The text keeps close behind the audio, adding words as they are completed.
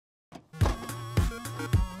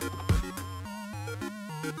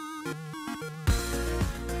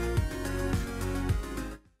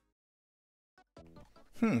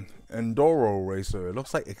Enduro Racer. It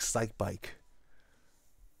looks like Excite Bike.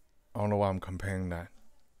 I don't know why I'm comparing that.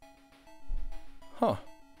 Huh.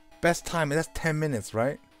 Best time, that's 10 minutes,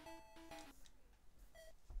 right?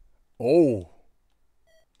 Oh.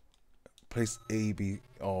 Place A, B,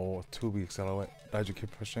 oh, 2B accelerate. Did you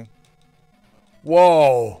keep pushing?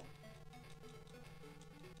 Whoa.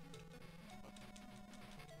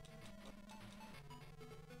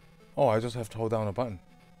 Oh, I just have to hold down a button.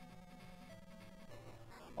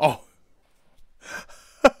 Oh.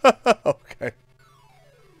 Okay.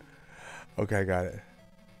 Okay, I got it.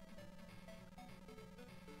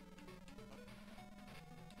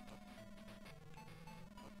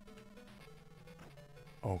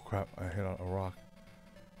 Oh crap, I hit on a rock.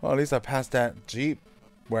 Well, at least I passed that Jeep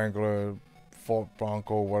Wrangler, Ford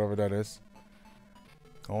Bronco, whatever that is.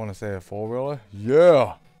 I want to say a four-wheeler.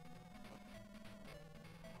 Yeah!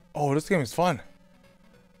 Oh, this game is fun.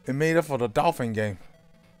 It made up for the Dolphin game.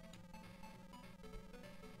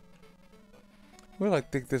 Where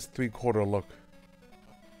like take this 3/4 look?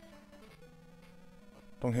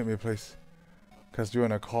 Don't hit me, please. Cause you're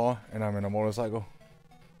in a car and I'm in a motorcycle.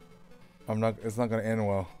 It's not gonna end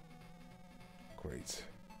well. Great.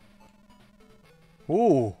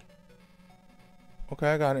 Ooh.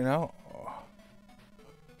 Okay, I got it now.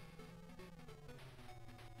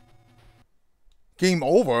 Game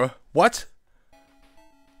over? What?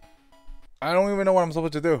 I don't even know what I'm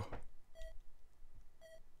supposed to do.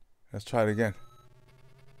 Let's try it again.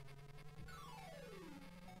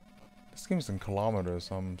 This game's in kilometers,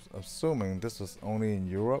 so I'm assuming this is only in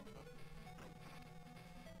Europe.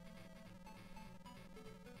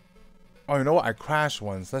 Oh, you know what? I crashed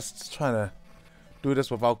once. Let's try to do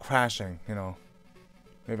this without crashing, you know.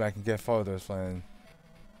 Maybe I can get further than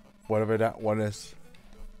whatever that one is.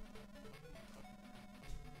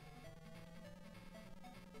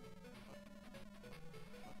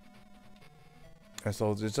 And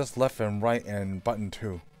so it's just left and right and button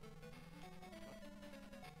 2.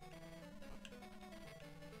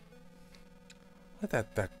 Look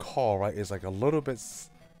at that car, right? Is like a little bit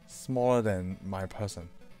smaller than my person.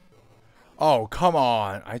 Oh, come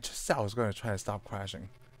on. I just said I was going to try to stop crashing.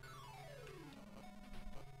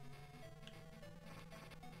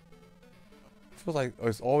 Feels like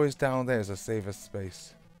it's always down there is the safest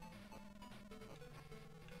space.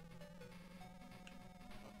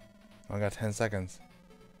 I got 10 seconds.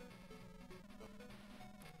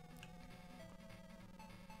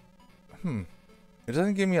 It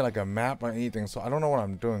doesn't give me like a map or anything, so I don't know what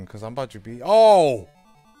I'm doing because I'm about to be... Oh!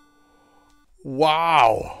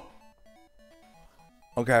 Wow!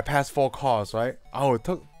 Okay, I passed 4 cars, right? Oh, it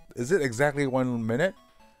took... Is it exactly 1 minute?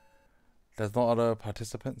 There's no other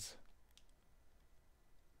participants?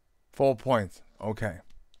 4 points. Okay.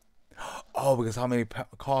 Oh, because how many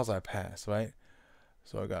cars I passed, right?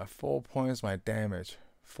 So I got 4 points. My damage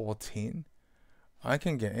 14. I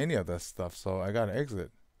can get any of this stuff, so I gotta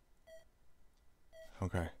exit.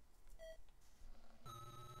 Okay.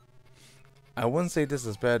 I wouldn't say this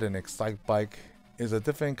is better than Excite Bike. It's a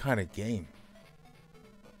different kind of game.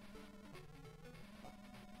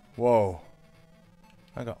 Whoa.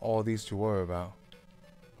 I got all these to worry about.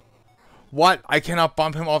 What? I cannot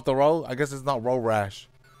bump him off the road? I guess it's not road rash.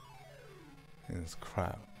 It's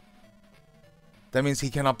crap. That means he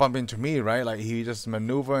cannot bump into me, right? Like he just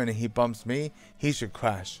maneuver and he bumps me. He should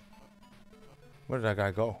crash. Where did that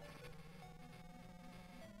guy go?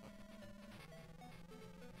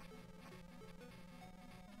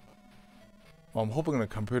 Well, I'm hoping the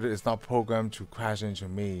computer is not programmed to crash into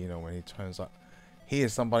me, you know, when he turns up. He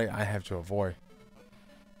is somebody I have to avoid.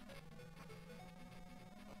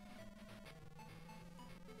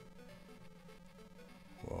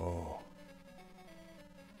 Whoa.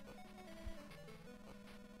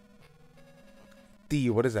 D,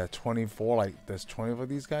 what is that? 24? Like, there's 20 of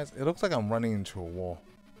these guys? It looks like I'm running into a wall.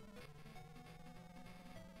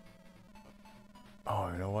 Oh,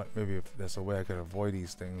 you know what? Maybe if there's a way I could avoid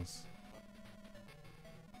these things.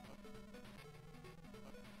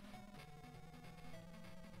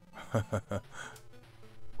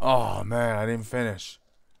 Oh, man, I didn't finish.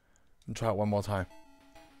 Let me try it one more time.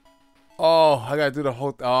 Oh, I gotta do the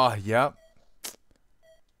whole... Oh, yep.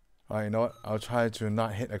 Alright, you know what? I'll try to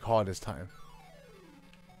not hit a car this time.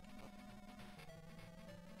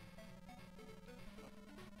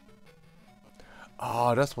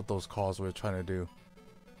 Oh, that's what those cars were trying to do.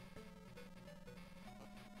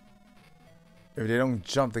 If they don't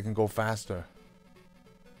jump, they can go faster.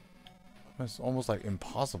 It's almost like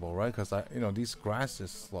impossible, right? Because you know, these grass is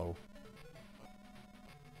slow.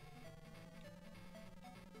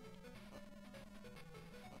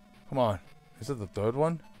 Come on, is it the third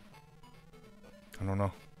one? I don't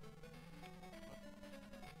know.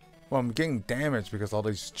 Well, I'm getting damaged because all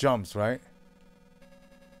these jumps, right?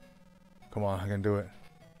 Come on, I can do it.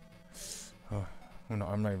 Oh no,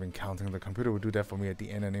 I'm not even counting. The computer will do that for me at the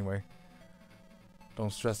end anyway.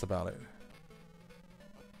 Don't stress about it.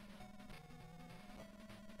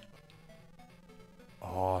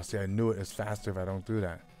 Oh, see, I knew it is faster if I don't do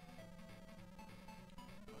that.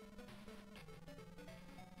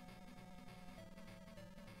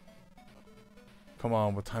 Come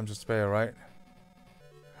on, with time to spare, right?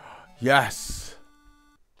 Yes!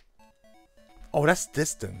 Oh, that's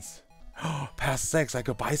distance. Past 6, I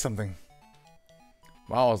could buy something.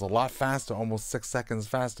 Wow, it was a lot faster, almost 6 seconds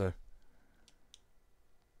faster.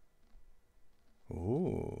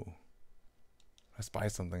 Ooh. Let's buy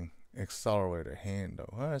something. Accelerator, hand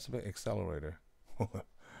though. Oh, that's a bit accelerator.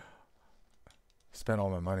 Spent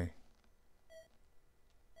all my money.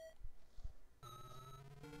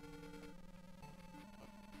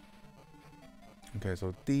 Okay,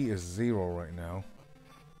 so D is 0 right now.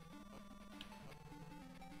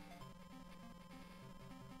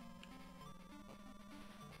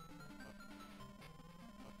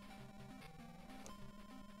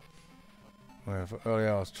 Okay,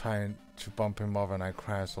 earlier I was trying to bump him off and I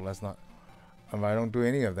crashed, so let's not. If I don't do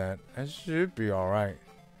any of that, I should be alright.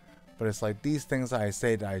 But it's like these things I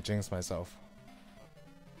say that I jinx myself.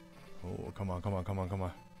 Oh, come on, come on, come on, come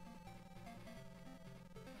on.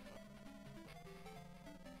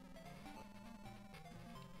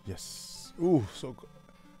 Yes. Ooh, so good.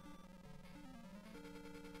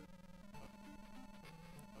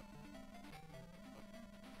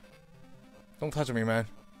 Don't touch me, man.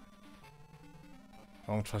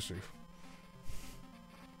 I don't trust you.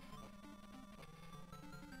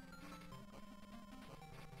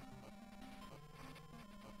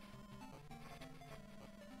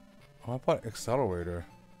 Oh, I bought accelerator.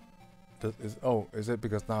 Is it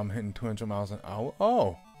because now I'm hitting 200 miles an hour?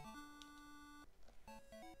 Oh.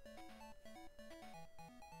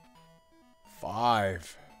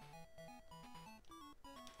 Five.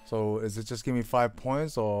 So is it just give me 5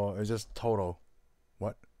 points or is it just total?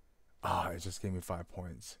 What? Ah, it just gave me 5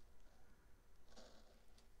 points.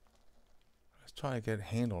 Let's try to get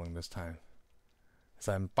handling this time.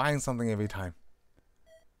 So I'm buying something every time.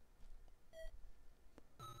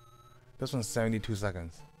 This one's 72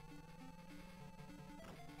 seconds.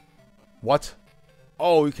 What?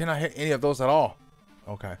 Oh, you cannot hit any of those at all.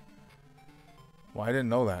 Okay. Well, I didn't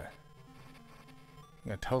know that. I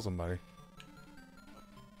gotta tell somebody.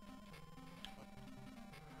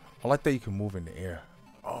 I like that you can move in the air.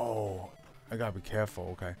 Oh, I gotta be careful,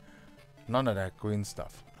 okay. None of that green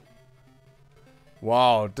stuff.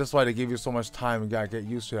 Wow, that's why they give you so much time. You gotta get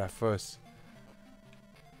used to that first.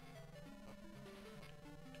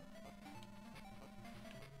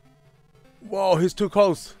 Whoa, he's too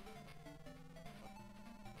close.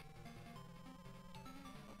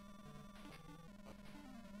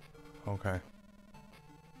 Okay.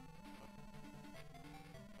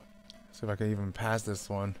 See if I can even pass this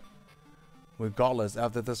one. Regardless,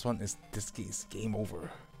 after this one, this is game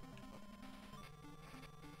over.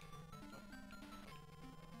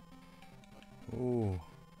 Ooh.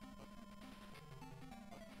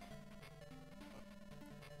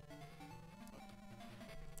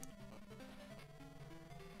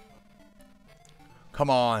 Come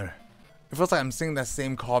on. It feels like I'm seeing that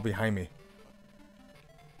same car behind me.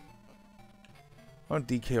 I don't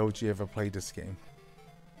DKOG ever played this game.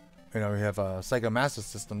 You know, we have a Sega Master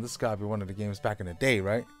System. This gotta be one of the games back in the day,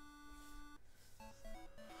 right?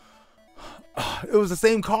 It was the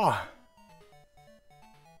same car.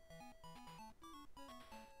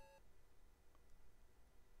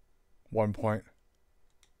 One point.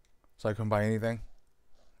 So I couldn't buy anything.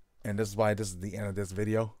 And this is why this is the end of this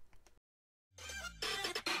video.